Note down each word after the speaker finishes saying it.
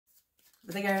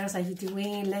The girls, how you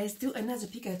doing? Let's do another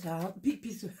pick a card. Pick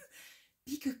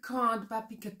a card, but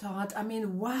pick a card. I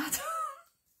mean, what?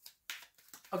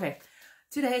 Okay,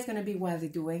 today is going to be what they're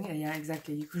doing. And yeah,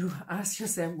 exactly. You could ask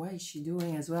yourself, what is she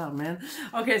doing as well, man?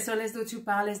 Okay, so let's do 2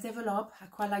 parts. Let's develop. I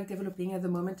quite like developing at the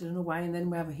moment. I don't know why. And then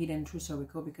we have a hidden truth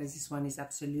oracle because this one is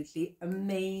absolutely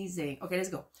amazing. Okay, let's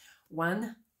go.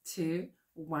 1, 2,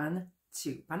 1,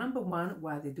 2. Part number 1,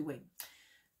 what are they doing?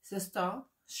 The star,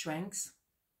 strengths,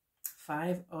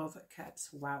 5 of Cups.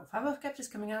 Wow, 5 of Cups is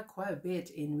coming out quite a bit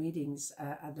in readings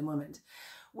at the moment.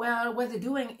 Well, what they're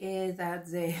doing is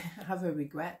that they have a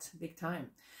regret, big time.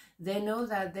 They know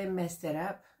that they messed it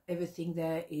up. Everything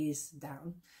there is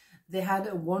down. They had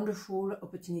a wonderful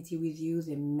opportunity with you.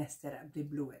 They messed it up. They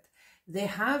blew it. They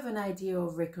have an idea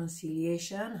of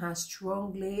reconciliation, how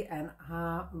strongly and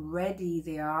how ready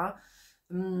they are.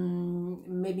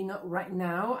 Maybe not right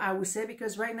now, I would say,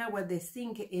 because right now what they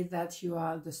think is that you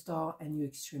are the star and you're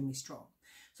extremely strong.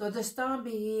 So the star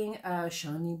being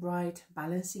shining bright,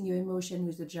 balancing your emotion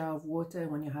with the jar of water.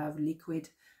 When you have liquid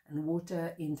and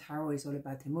water in tarot, is all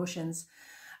about emotions.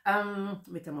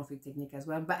 Metamorphic technique as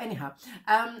well, but anyhow,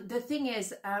 the thing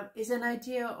is an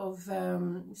idea of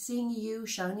seeing you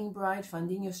shining bright,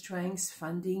 finding your strengths,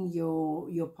 finding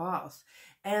your path.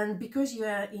 And because you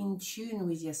are in tune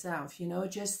with yourself, you know,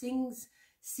 just things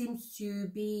seem to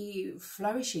be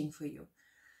flourishing for you.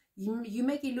 You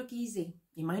make it look easy.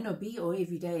 It might not be all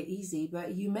every day easy,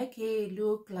 but you make it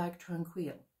look like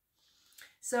tranquil.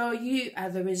 So you,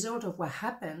 as a result of what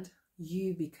happened,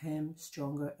 you became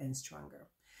stronger and stronger.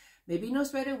 Maybe not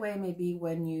straight away, maybe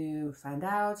when you found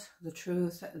out the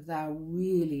truth that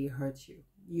really hurt you.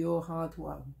 Your heart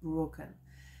was broken.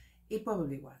 It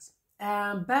probably was.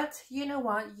 But you know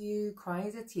what? You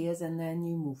cry the tears and then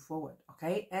you move forward,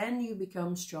 okay? And you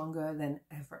become stronger than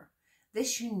ever. They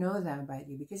should know that about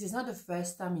you, because it's not the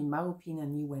first time, in my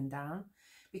opinion, you went down.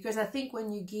 Because I think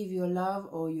when you give your love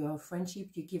or your friendship,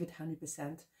 you give it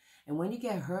 100%. And when you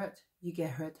get hurt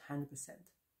 100%.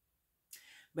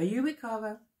 But you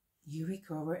recover,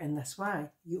 and that's why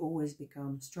you always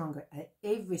become stronger at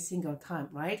every single time,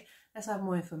 right? Let's have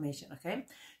more information, okay?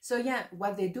 So yeah,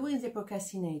 what they're doing is they're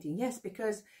procrastinating. Yes,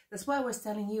 because that's why I was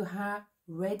telling you, how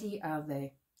ready are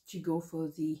they to go for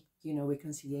the, you know,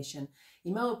 reconciliation.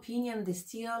 In my opinion, they're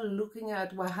still looking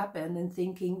at what happened and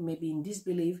thinking, maybe in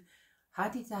disbelief, how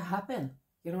did that happen?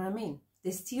 You know what I mean?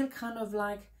 They're still kind of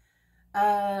like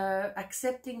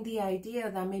accepting the idea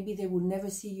that maybe they will never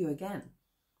see you again.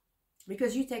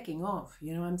 Because you're taking off,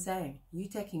 you know what I'm saying?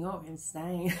 You're taking off and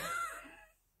staying.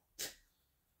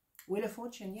 Wheel of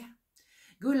Fortune, yeah.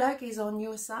 Good luck is on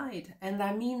your side. And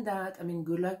I mean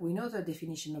good luck, we know the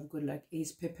definition of good luck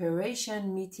is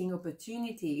preparation meeting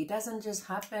opportunity. It doesn't just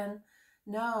happen.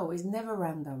 No, it's never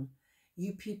random.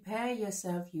 You prepare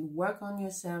yourself, you work on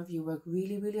yourself, you work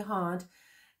really, really hard.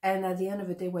 And at the end of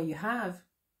the day, what you have,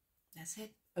 that's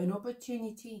it, an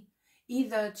opportunity.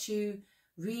 Either to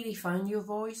really find your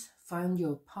voice, find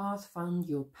your path, find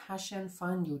your passion,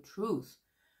 find your truth,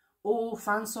 or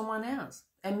find someone else.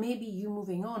 And maybe you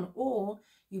moving on, or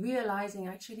you realizing,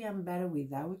 actually, I'm better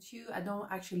without you. I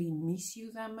don't actually miss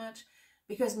you that much,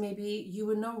 because maybe you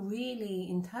were not really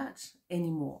in touch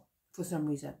anymore for some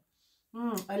reason.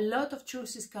 A lot of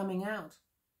truth is coming out.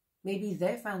 Maybe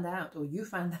they found out, or you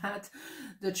found out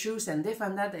the truth, and they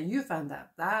found out, and you found out.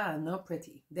 Not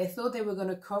pretty. They thought they were going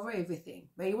to cover everything,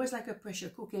 but it was like a pressure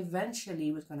cook. Eventually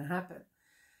it was going to happen.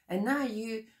 And now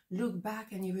you look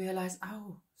back and you realize,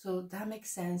 oh, so that makes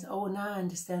sense. Oh, now I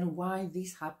understand why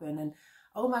this happened. And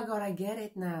oh my God, I get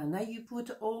it now. Now you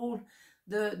put all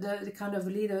the kind of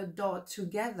little dot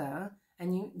together,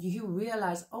 and you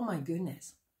realize, oh my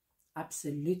goodness,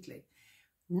 absolutely.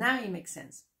 Now it makes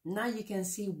sense. Now you can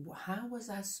see, how was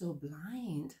I so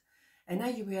blind? And now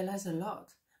you realize a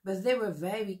lot. But they were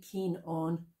very keen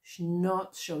on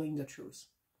not showing the truth,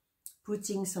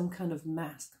 putting some kind of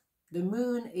mask. The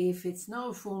moon, if it's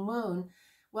not a full moon,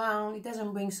 well, it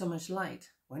doesn't bring so much light.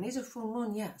 When it's a full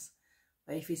moon, yes.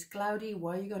 But if it's cloudy,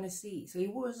 what are you going to see? So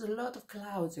it was a lot of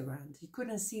clouds around. You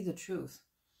couldn't see the truth.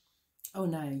 Oh,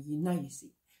 now you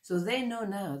see. So they know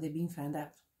now, they've been found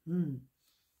out.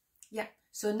 Yeah.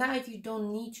 So now if you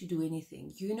don't need to do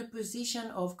anything, you're in a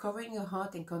position of covering your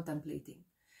heart and contemplating.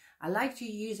 I like to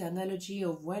use the analogy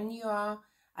of when you are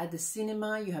at the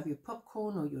cinema, you have your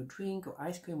popcorn or your drink or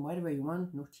ice cream, whatever you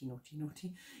want, naughty, naughty,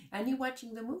 naughty, and you're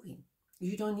watching the movie.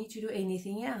 You don't need to do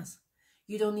anything else.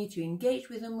 You don't need to engage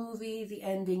with the movie. The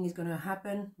ending is going to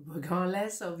happen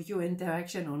regardless of your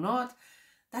interaction or not.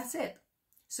 That's it.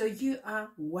 So you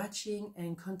are watching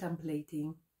and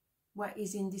contemplating what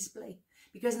is in display.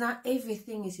 Because now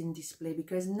everything is in display.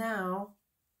 Because now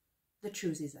the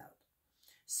truth is out.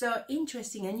 So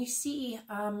interesting. And you see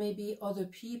maybe other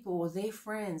people, their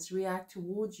friends react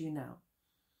towards you now.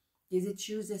 They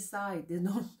choose a side. They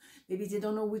don't, maybe they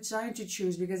don't know which side to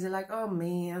choose because they're like, oh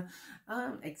man,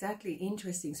 exactly,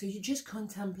 interesting. So you just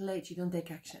contemplate, you don't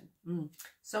take action.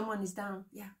 Someone is down,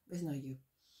 yeah, it's not you.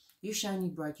 You're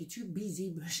shining bright. You're too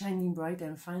busy shining bright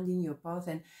and finding your path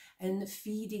and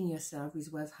feeding yourself with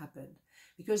what's happened.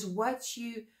 Because what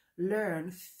you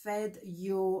learn fed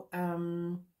your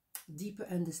deeper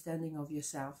understanding of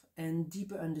yourself and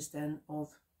deeper understanding of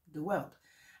the world.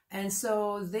 And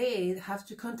so they have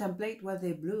to contemplate where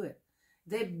they blew it.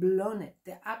 They've blown it.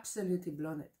 They absolutely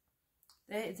blown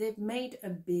it. They've made a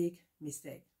big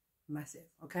mistake. Massive.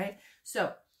 Okay?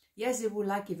 So, yes, they would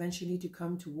like eventually to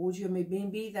come towards you.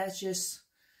 Maybe that's just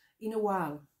in a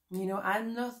while. You know,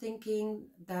 I'm not thinking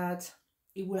that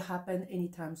it will happen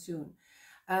anytime soon.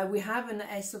 We have an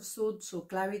Ace of Swords, so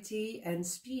clarity and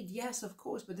speed. Yes, of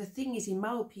course. But the thing is, in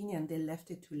my opinion, they left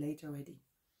it too late already.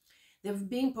 They've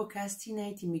been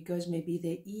procrastinating because maybe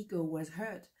their ego was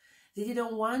hurt. They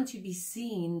didn't want to be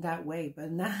seen that way,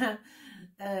 but now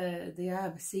they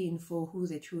are seen for who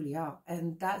they truly are.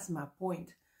 And that's my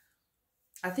point.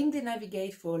 I think they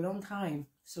navigate for a long time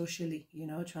socially, you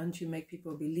know, trying to make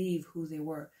people believe who they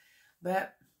were.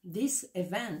 But this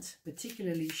event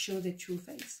particularly showed their true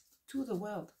face to the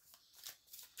world.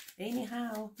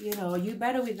 Anyhow, you know, you're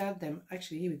better without them.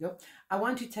 Actually, here we go. I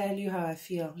want to tell you how I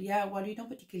feel. Yeah, well, you don't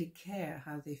particularly care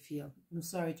how they feel. I'm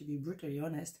sorry to be brutally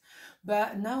honest.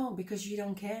 But no, because you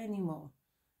don't care anymore.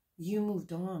 You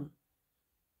moved on.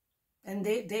 And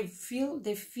they feel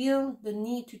the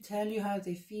need to tell you how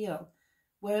they feel.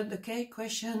 Well, the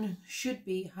question should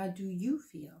be, how do you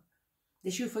feel? They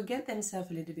should forget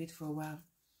themselves a little bit for a while.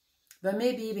 But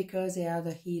maybe because they are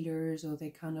the healers, or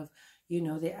they kind of, you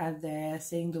know, they are there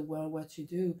saying the world what to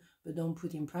do, but don't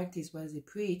put in practice what they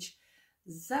preach.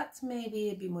 That may be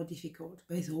a bit more difficult,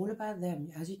 but it's all about them.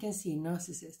 As you can see,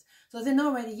 narcissists. So they're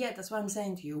not ready yet. That's what I'm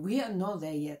saying to you. We are not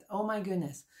there yet. Oh my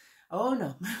goodness. Oh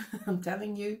no. I'm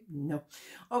telling you, no.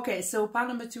 Okay, so part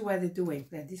number 2, what are they doing?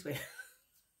 Yeah, this way.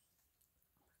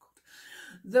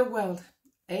 The world.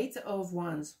 8 of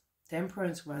Wands.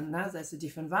 Temperance one. Now that's a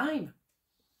different vibe.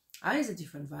 It's a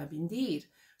different vibe indeed.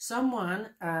 Someone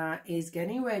is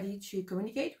getting ready to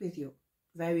communicate with you.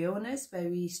 Very honest,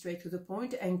 very straight to the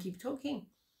point, and keep talking.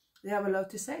 They have a lot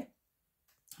to say.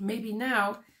 Maybe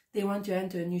now they want to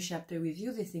enter a new chapter with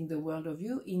you. They think the world of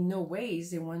you. In no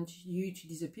ways they want you to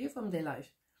disappear from their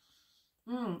life.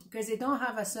 Because they don't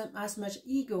have as much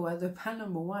ego as the pile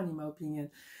number 1, in my opinion.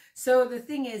 So the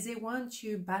thing is, they want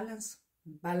to balance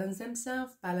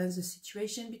themselves, balance the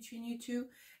situation between you two,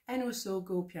 and also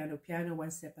go piano,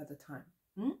 one step at a time.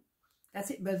 That's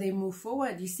it. But they move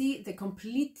forward. You see the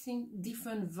completely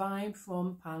different vibe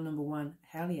from pile number 1.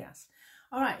 Hell yes.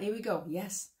 All right, here we go.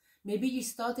 Yes. Maybe you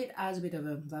started as a bit of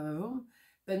a vavaroom,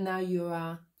 but now you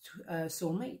are a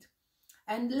soulmate.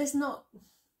 And let's not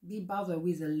be bothered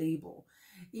with a label.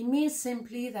 It means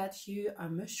simply that you are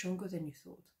much stronger than you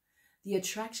thought. The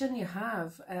attraction you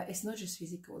have is not just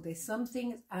physical. There's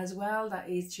something as well that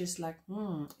is just like,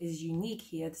 is unique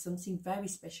here. There's something very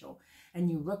special, and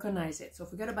you recognize it. So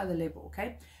forget about the label,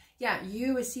 okay? Yeah,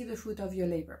 you will see the fruit of your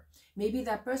labor. Maybe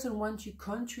that person wants to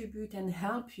contribute and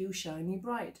help you shining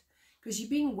bright, because you've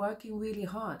been working really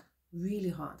hard.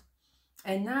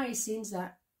 And now it seems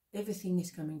that everything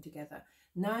is coming together.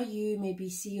 Now you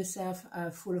maybe see yourself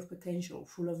full of potential,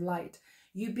 full of light.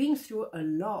 You've been through a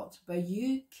lot, but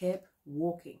you kept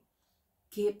walking,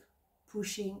 keep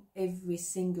pushing every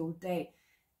single day.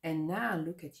 And now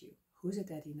look at you. Who's a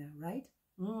daddy now, right?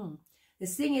 The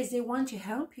thing is, they want to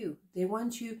help you. They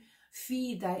want to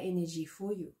feed that energy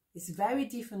for you. It's very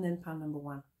different than pile number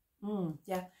 1.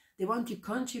 Yeah, they want to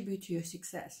contribute to your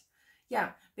success.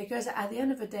 Yeah, because at the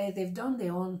end of the day, they've done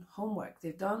their own homework.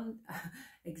 They've done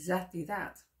exactly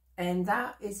that. And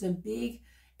that is a big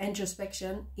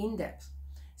introspection in depth.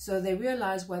 So they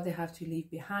realize what they have to leave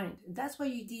behind. And that's what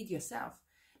you did yourself.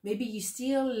 Maybe you're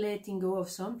still letting go of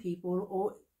some people,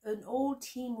 or an old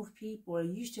team of people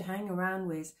you used to hang around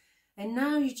with, and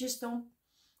now you just don't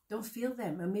feel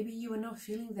them. And maybe you were not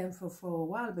feeling them for a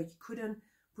while, but you couldn't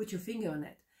put your finger on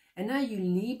it. And now you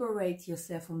liberate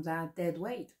yourself from that dead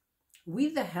weight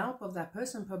with the help of that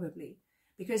person, probably,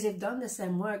 because they've done the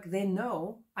same work. They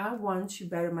know, I want to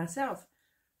better myself.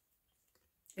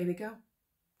 Here we go.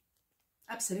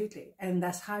 Absolutely. And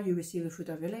that's how you receive the fruit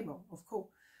of your labor, of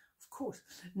course.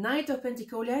 Knight of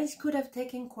Pentacles, it could have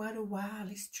taken quite a while,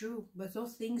 it's true. But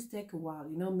those things take a while.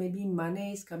 You know, maybe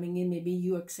money is coming in. Maybe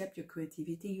you accept your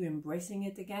creativity. You're embracing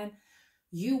it again.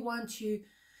 You want to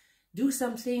Do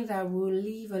something that will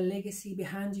leave a legacy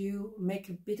behind you, make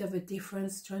a bit of a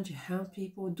difference, trying to help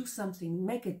people, do something,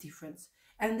 make a difference.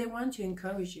 And they want to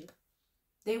encourage you.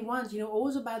 They want,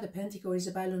 also about the Pentacle is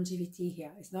about longevity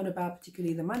here. It's not about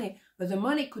particularly the money, but the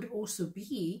money could also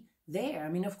be there. I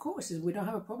mean, of course, we don't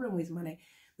have a problem with money.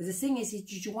 But the thing is,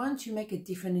 you want to make a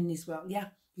difference in this world. Yeah,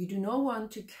 you do not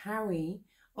want to carry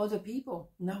other people.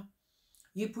 No.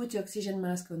 You put your oxygen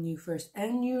mask on you first,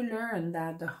 and you learn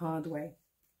that the hard way.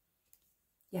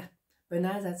 Yeah, but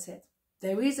now that's it.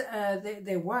 There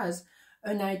was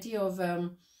an idea of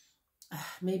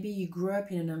maybe you grew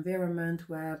up in an environment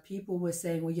where people were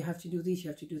saying, well, you have to do this, you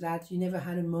have to do that. You never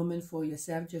had a moment for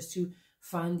yourself just to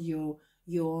find your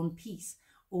own peace,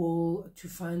 or to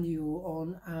find your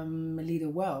own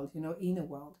little world, inner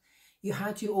world. You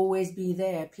had to always be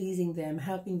there, pleasing them,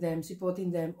 helping them,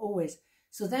 supporting them, always.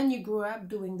 So then you grew up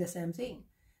doing the same thing.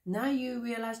 Now you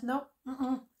realize, no,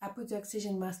 I put the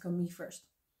oxygen mask on me first.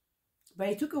 But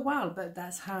it took a while, but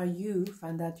that's how you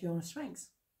find out your own strengths.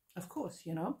 Of course,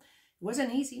 It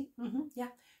wasn't easy. Yeah.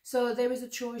 So there is a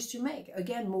choice to make.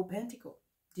 Again, more Pentacle.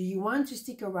 Do you want to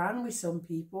stick around with some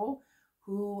people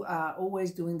who are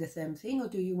always doing the same thing, or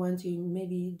do you want to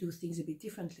maybe do things a bit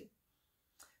differently?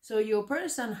 So your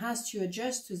person has to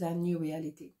adjust to that new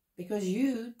reality, because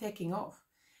you taking off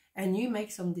and you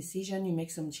make some decision, you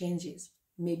make some changes.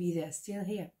 Maybe they're still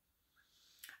here.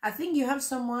 I think you have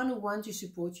someone who wants to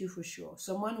support you for sure.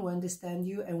 Someone who understands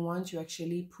you and wants to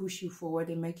actually push you forward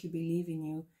and make you believe in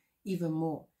you even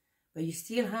more. But you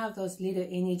still have those little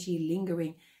energy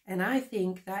lingering. And I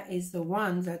think that is the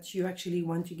one that you actually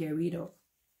want to get rid of.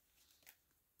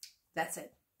 That's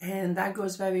it. And that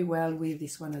goes very well with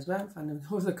this one as well. Find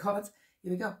all the cards.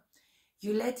 Here we go.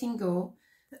 You're letting go.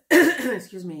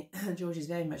 Excuse me. George is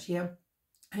very much here.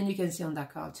 And you can see on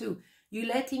that card too. You're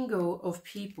letting go of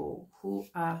people who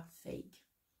are fake.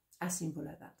 As simple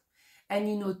as that. And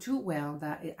you know too well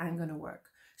that it ain't going to work.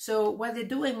 So what they're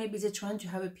doing, maybe they're trying to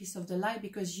have a piece of the light,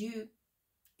 because you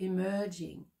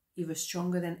emerging even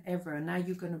stronger than ever. And now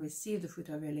you're going to receive the fruit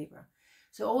of your labor.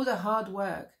 So all the hard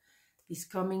work is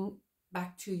coming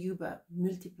back to you, but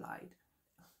multiplied.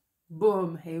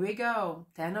 Boom, here we go.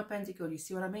 10 of Pentacles, you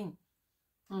see what I mean?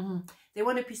 They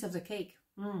want a piece of the cake.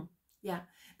 Yeah,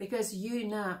 because you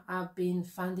now have been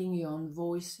finding your own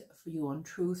voice, for your own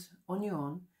truth on your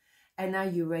own, and now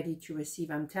you're ready to receive.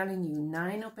 I'm telling you,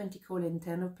 9 of Pentacles and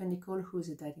 10 of Pentacles, who's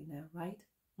the daddy now, right?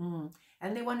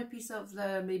 And they want a piece of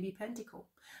the maybe Pentacle.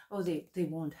 Oh, they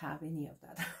won't have any of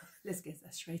that. Let's get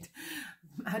that straight.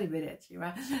 Arrivederci,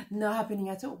 right? Not happening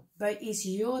at all. But it's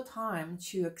your time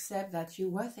to accept that you're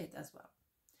worth it as well.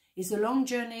 It's a long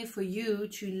journey for you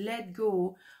to let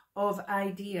go of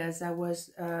ideas that was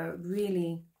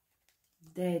really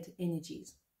dead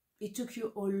energies. It took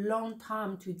you a long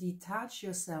time to detach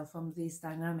yourself from this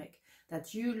dynamic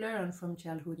that you learned from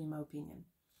childhood, in my opinion.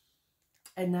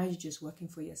 And now you're just working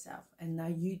for yourself. And now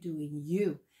you're doing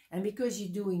you. And because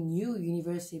you're doing you,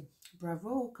 universe,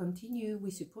 bravo, continue,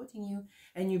 we're supporting you.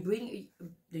 And you bring,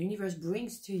 the universe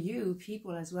brings to you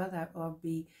people as well that will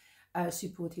be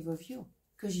supportive of you.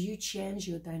 Because you change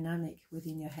your dynamic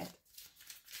within your head.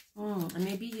 And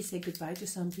maybe you say goodbye to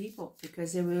some people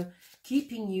because they were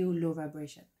keeping you low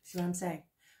vibration. See what I'm saying?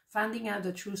 Finding out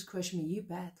the truth crushed me, you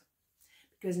bet.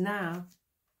 Because now,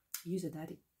 you're the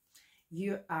daddy.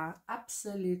 You are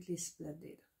absolutely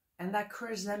splendid. And that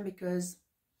crushed them because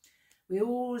with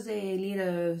all the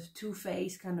little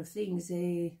two-faced kind of things,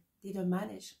 they didn't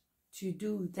manage to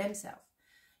do themselves.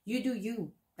 You do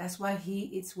you. That's why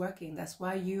it's working. That's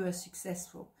why you are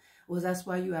successful. Or that's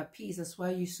why you are peace. That's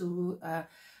why you're so,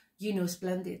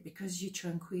 splendid. Because you're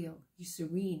tranquil. You're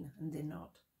serene. And they're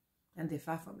not. And they're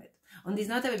far from it. On this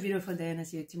note, have a beautiful day and I'll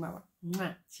see you tomorrow.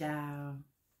 Mwah. Ciao.